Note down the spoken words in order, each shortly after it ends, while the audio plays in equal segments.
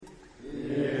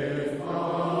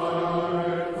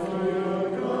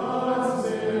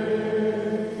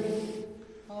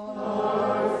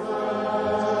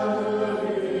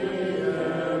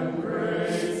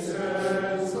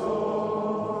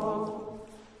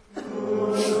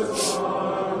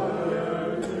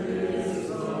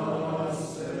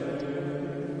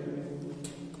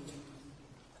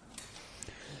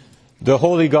The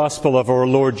Holy Gospel of our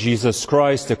Lord Jesus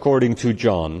Christ according to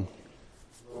John.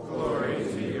 Glory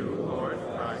to you, Lord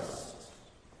Christ.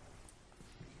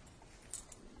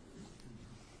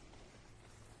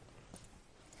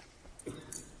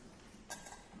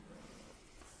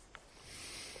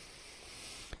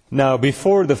 Now,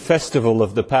 before the festival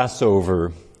of the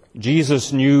Passover,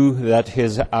 Jesus knew that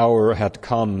his hour had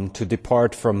come to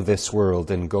depart from this world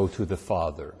and go to the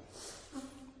Father.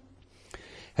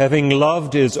 Having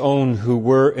loved his own who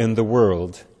were in the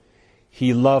world,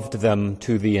 he loved them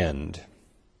to the end.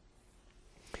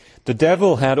 The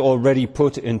devil had already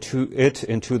put into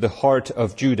the heart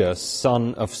of Judas,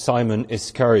 son of Simon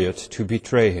Iscariot, to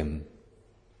betray him.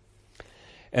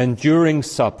 And during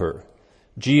supper,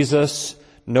 Jesus,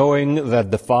 knowing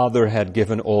that the Father had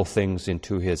given all things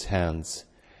into his hands,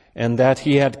 and that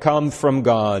he had come from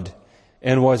God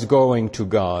and was going to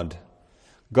God,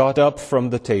 got up from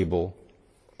the table,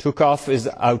 took off his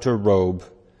outer robe,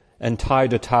 and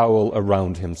tied a towel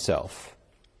around himself.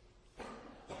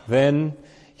 Then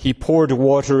he poured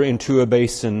water into a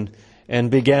basin and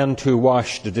began to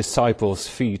wash the disciples'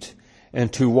 feet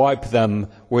and to wipe them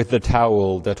with the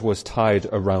towel that was tied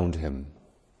around him.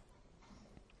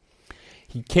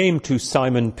 He came to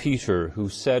Simon Peter, who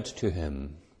said to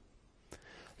him,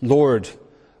 "Lord,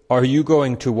 are you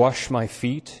going to wash my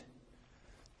feet?"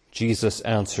 Jesus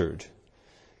answered,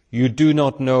 "You do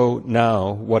not know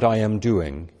now what I am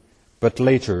doing, but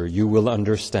later you will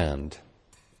understand."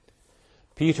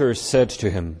 Peter said to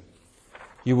him,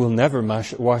 "You will never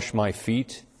wash my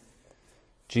feet."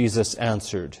 Jesus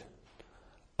answered,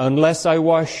 "Unless I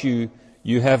wash you,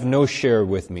 you have no share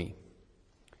with me."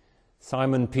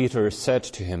 Simon Peter said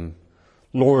to him,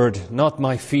 "Lord, not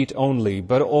my feet only,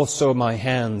 but also my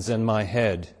hands and my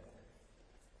head."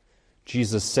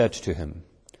 Jesus said to him,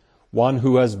 "One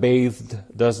who has bathed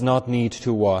does not need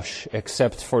to wash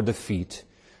except for the feet,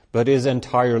 but is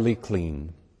entirely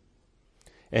clean.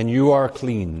 And you are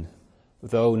clean,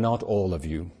 though not all of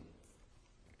you."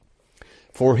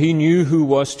 For he knew who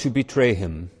was to betray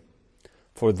him.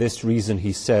 For this reason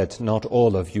he said, "Not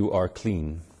all of you are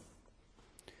clean."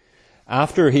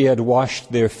 After he had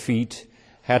washed their feet,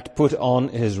 had put on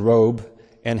his robe,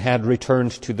 and had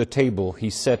returned to the table, he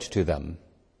said to them,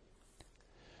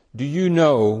 "Do you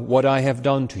know what I have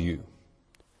done to you?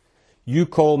 You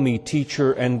call me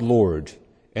teacher and Lord,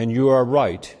 and you are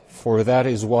right, for that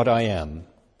is what I am.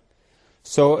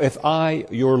 So if I,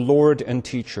 your Lord and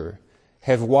teacher,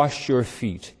 have washed your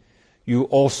feet, you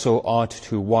also ought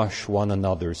to wash one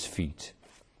another's feet.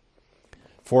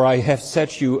 For I have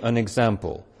set you an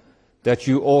example, that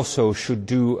you also should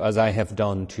do as I have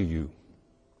done to you.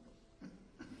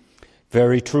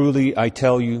 Very truly, I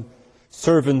tell you,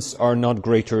 servants are not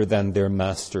greater than their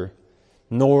master,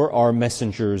 nor are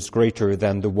messengers greater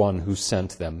than the one who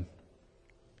sent them.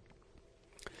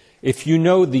 If you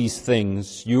know these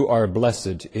things, you are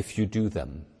blessed if you do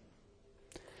them.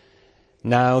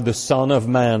 Now the Son of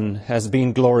Man has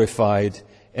been glorified,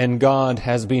 and God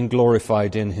has been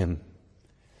glorified in him.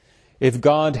 If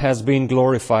God has been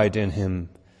glorified in him,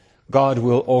 God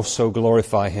will also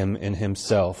glorify him in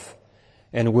himself,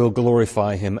 and will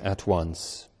glorify him at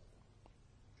once.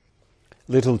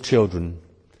 Little children,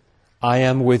 I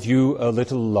am with you a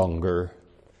little longer.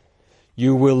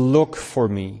 You will look for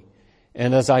me,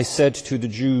 and as I said to the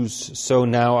Jews, so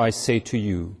now I say to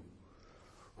you,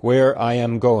 where I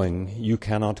am going, you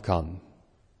cannot come.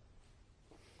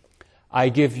 I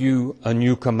give you a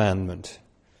new commandment,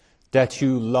 that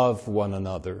you love one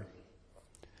another.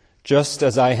 Just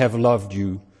as I have loved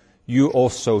you, you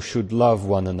also should love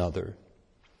one another.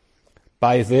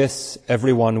 By this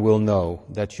everyone will know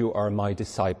that you are my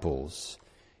disciples,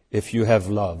 if you have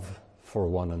love for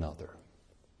one another."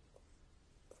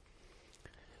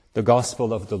 The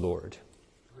Gospel of the Lord.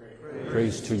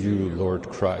 Praise to you, Lord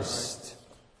Christ.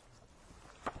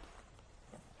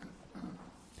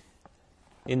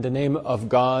 In the name of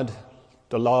God,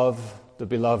 the love, the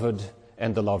beloved,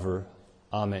 and the lover.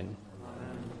 Amen.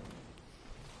 Amen.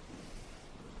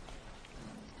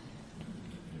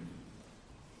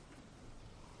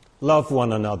 Love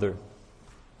one another,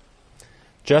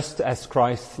 just as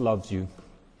Christ loves you.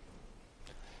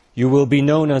 You will be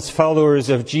known as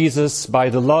followers of Jesus by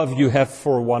the love you have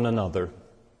for one another.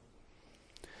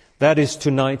 That is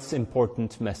tonight's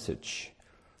important message.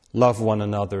 Love one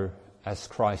another as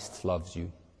Christ loves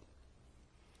you.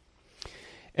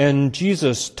 And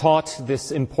Jesus taught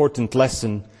this important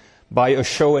lesson by a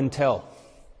show and tell.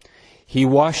 He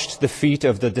washed the feet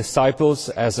of the disciples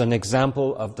as an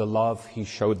example of the love he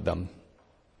showed them.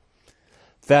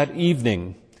 That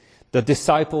evening, the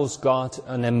disciples got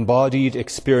an embodied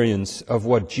experience of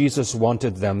what Jesus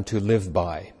wanted them to live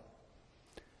by.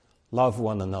 Love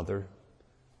one another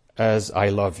as I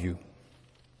love you.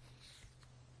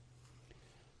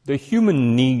 The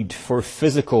human need for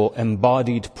physical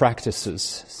embodied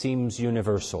practices seems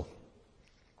universal.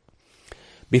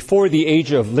 Before the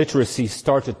age of literacy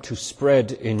started to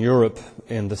spread in Europe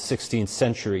in the 16th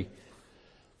century,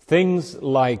 things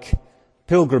like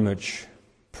pilgrimage,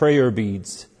 prayer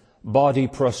beads, body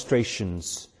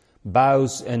prostrations,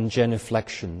 bows and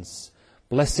genuflections,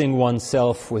 blessing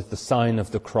oneself with the sign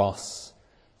of the cross,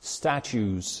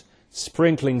 statues,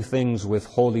 sprinkling things with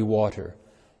holy water,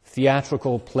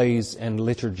 theatrical plays and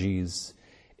liturgies,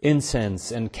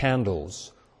 incense and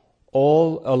candles,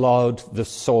 all allowed the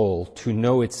soul to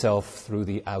know itself through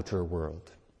the outer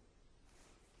world.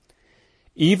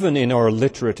 Even in our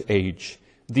literate age,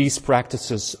 these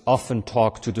practices often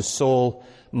talk to the soul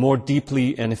more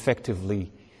deeply and effectively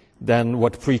than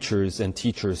what preachers and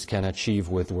teachers can achieve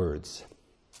with words.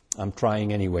 I'm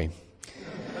trying anyway.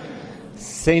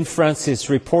 St. Francis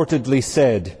reportedly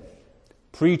said,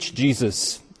 "Preach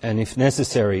Jesus, and if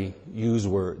necessary, use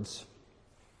words."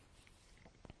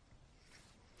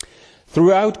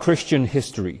 Throughout Christian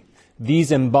history,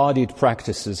 these embodied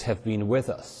practices have been with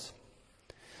us.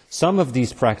 Some of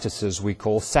these practices we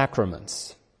call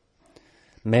sacraments.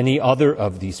 Many other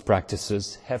of these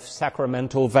practices have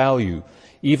sacramental value,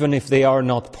 even if they are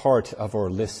not part of our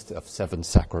list of 7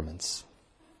 sacraments.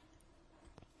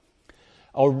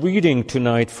 Our reading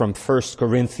tonight from 1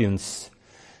 Corinthians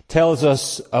tells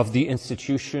us of the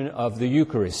institution of the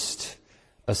Eucharist,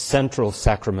 a central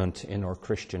sacrament in our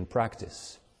Christian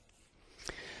practice.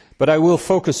 But I will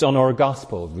focus on our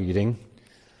Gospel reading.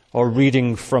 Our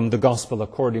reading from the Gospel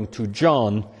according to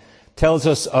John tells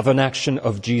us of an action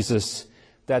of Jesus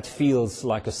that feels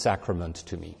like a sacrament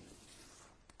to me.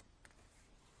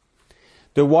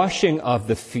 The washing of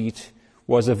the feet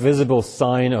was a visible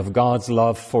sign of God's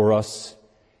love for us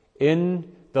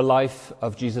in the life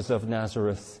of Jesus of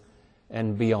Nazareth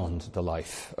and beyond the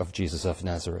life of Jesus of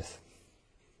Nazareth.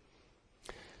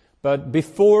 But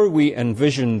before we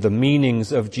envision the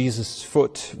meanings of Jesus'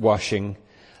 foot washing,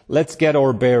 let's get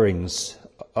our bearings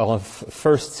of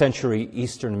first century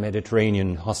Eastern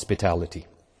Mediterranean hospitality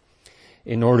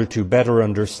in order to better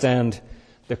understand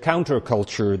the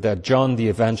counterculture that John the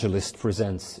Evangelist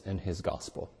presents in his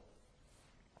Gospel.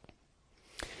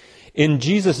 In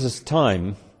Jesus'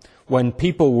 time, when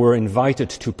people were invited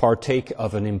to partake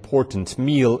of an important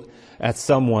meal at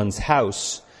someone's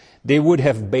house, they would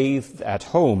have bathed at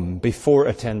home before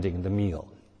attending the meal.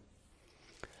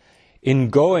 In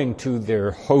going to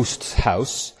their host's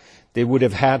house, they would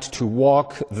have had to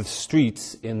walk the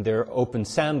streets in their open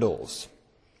sandals.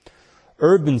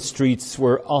 Urban streets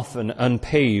were often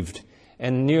unpaved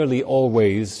and nearly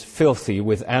always filthy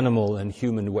with animal and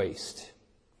human waste.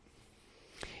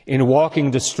 In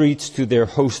walking the streets to their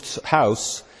host's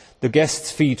house, the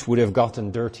guests' feet would have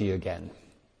gotten dirty again.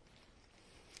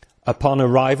 Upon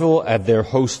arrival at their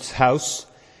host's house,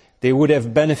 they would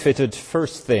have benefited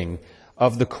first thing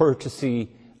of the courtesy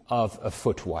of a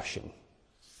foot washing.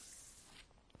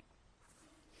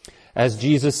 As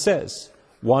Jesus says,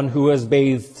 one who has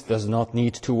bathed does not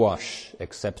need to wash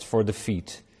except for the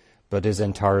feet, but is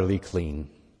entirely clean.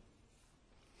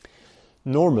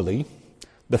 Normally,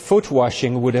 the foot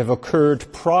washing would have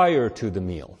occurred prior to the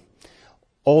meal.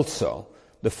 Also,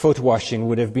 the foot washing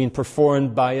would have been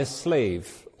performed by a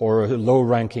slave or a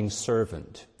low-ranking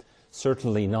servant,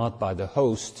 certainly not by the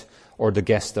host or the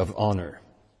guest of honor.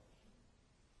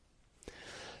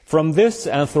 From this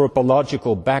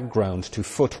anthropological background to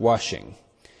foot washing,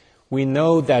 we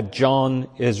know that John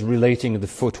is relating the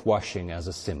foot washing as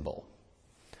a symbol,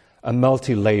 a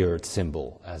multi-layered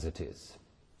symbol as it is.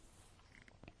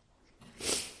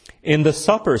 In the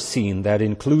supper scene that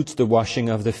includes the washing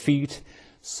of the feet,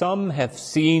 some have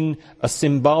seen a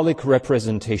symbolic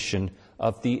representation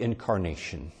of the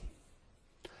Incarnation.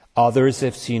 Others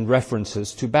have seen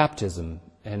references to baptism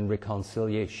and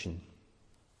reconciliation.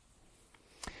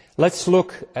 Let's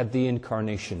look at the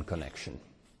Incarnation connection.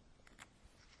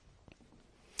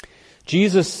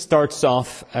 Jesus starts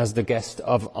off as the guest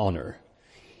of honor.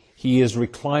 He is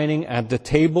reclining at the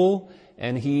table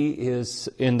and he is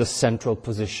in the central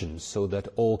position so that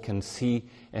all can see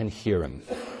and hear him.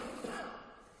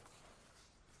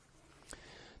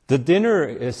 The dinner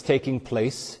is taking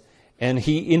place and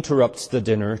he interrupts the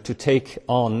dinner to take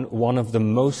on one of the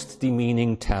most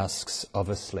demeaning tasks of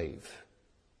a slave.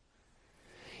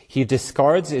 He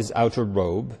discards his outer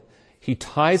robe, he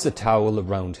ties a towel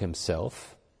around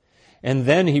himself, and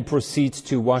then he proceeds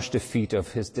to wash the feet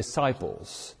of his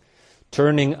disciples,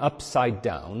 turning upside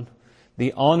down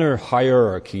the honor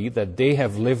hierarchy that they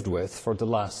have lived with for the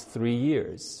last 3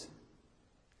 years.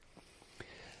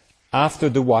 After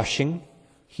the washing,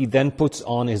 he then puts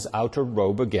on his outer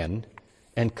robe again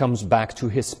and comes back to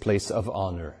his place of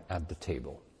honor at the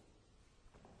table.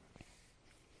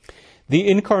 The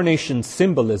incarnation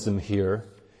symbolism here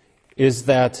is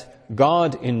that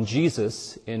God in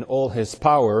Jesus, in all his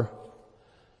power,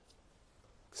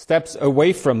 steps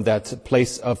away from that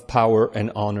place of power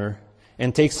and honor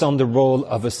and takes on the role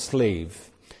of a slave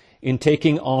in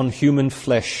taking on human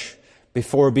flesh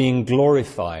before being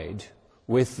glorified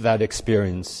with that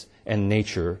experience and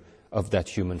nature of that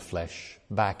human flesh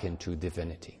back into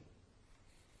divinity.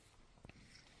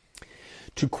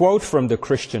 To quote from the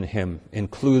Christian hymn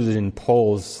included in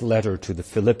Paul's letter to the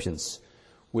Philippians,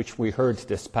 which we heard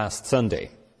this past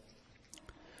Sunday,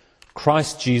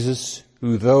 Christ Jesus,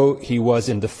 who though he was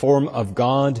in the form of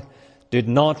God, did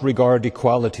not regard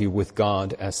equality with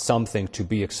God as something to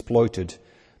be exploited,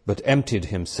 but emptied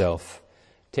himself,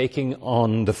 taking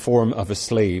on the form of a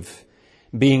slave,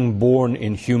 being born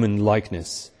in human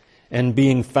likeness, and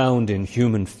being found in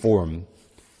human form.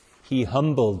 He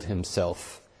humbled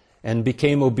himself and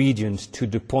became obedient to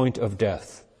the point of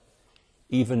death,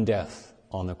 even death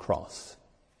on a cross.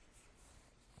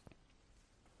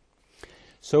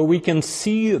 So we can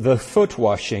see the foot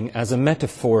washing as a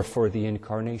metaphor for the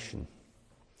incarnation.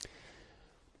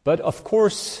 But of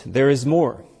course, there is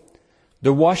more.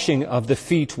 The washing of the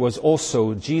feet was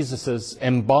also Jesus'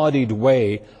 embodied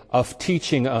way of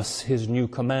teaching us his new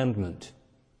commandment.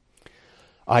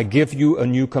 I give you a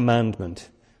new commandment,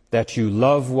 that you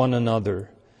love one another.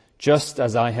 Just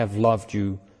as I have loved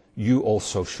you, you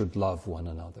also should love one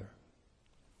another.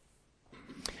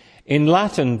 In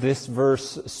Latin, this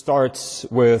verse starts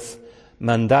with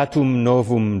mandatum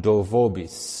novum do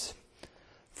vobis.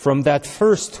 From that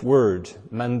first word,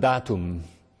 mandatum,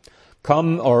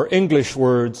 come our English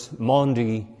words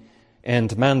Maundy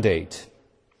and mandate.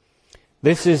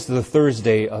 This is the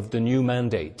Thursday of the new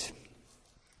mandate.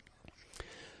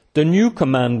 The new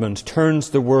commandment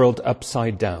turns the world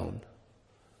upside down.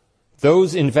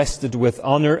 Those invested with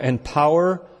honor and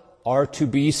power are to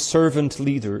be servant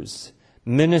leaders,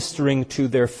 ministering to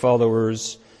their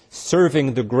followers,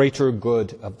 serving the greater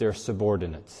good of their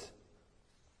subordinates.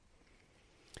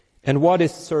 And what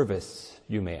is service,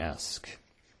 you may ask?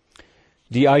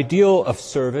 The ideal of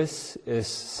service is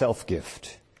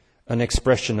self-gift, an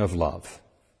expression of love.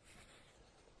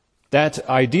 That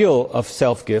ideal of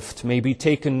self-gift may be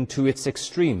taken to its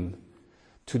extreme,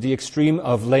 to the extreme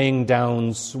of laying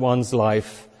down one's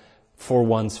life for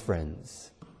one's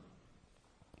friends.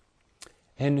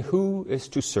 And who is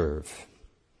to serve?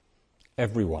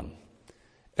 Everyone.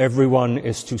 Everyone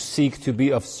is to seek to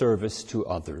be of service to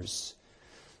others.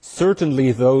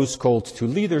 Certainly those called to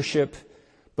leadership,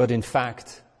 but in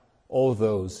fact, all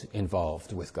those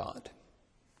involved with God.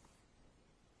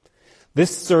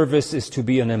 This service is to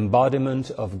be an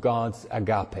embodiment of God's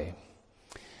agape,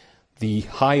 the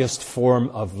highest form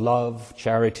of love,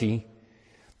 charity,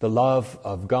 the love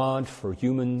of God for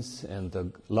humans and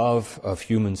the love of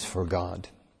humans for God.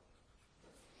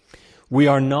 We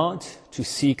are not to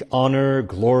seek honor,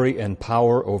 glory, and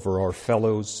power over our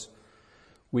fellows.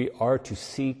 We are to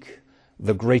seek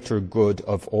the greater good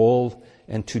of all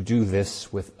and to do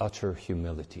this with utter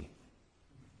humility.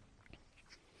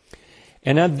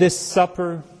 And at this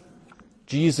supper,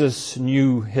 Jesus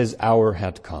knew his hour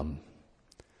had come.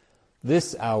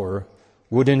 This hour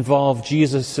would involve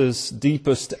Jesus'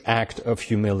 deepest act of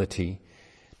humility,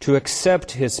 to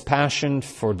accept his passion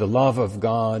for the love of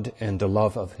God and the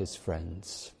love of his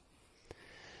friends.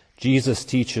 Jesus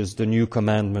teaches the new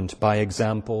commandment by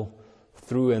example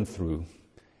through and through,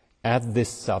 at this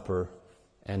supper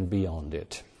and beyond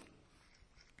it.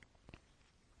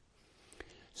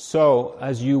 So,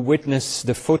 as you witness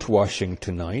the foot washing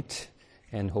tonight,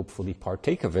 and hopefully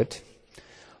partake of it,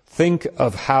 think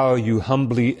of how you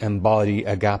humbly embody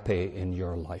agape in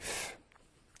your life,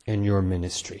 in your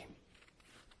ministry.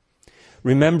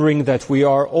 Remembering that we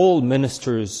are all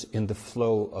ministers in the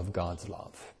flow of God's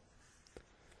love.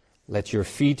 Let your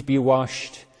feet be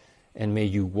washed, and may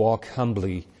you walk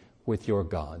humbly with your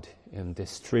God in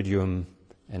this Triduum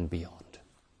and beyond.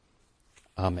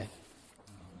 Amen.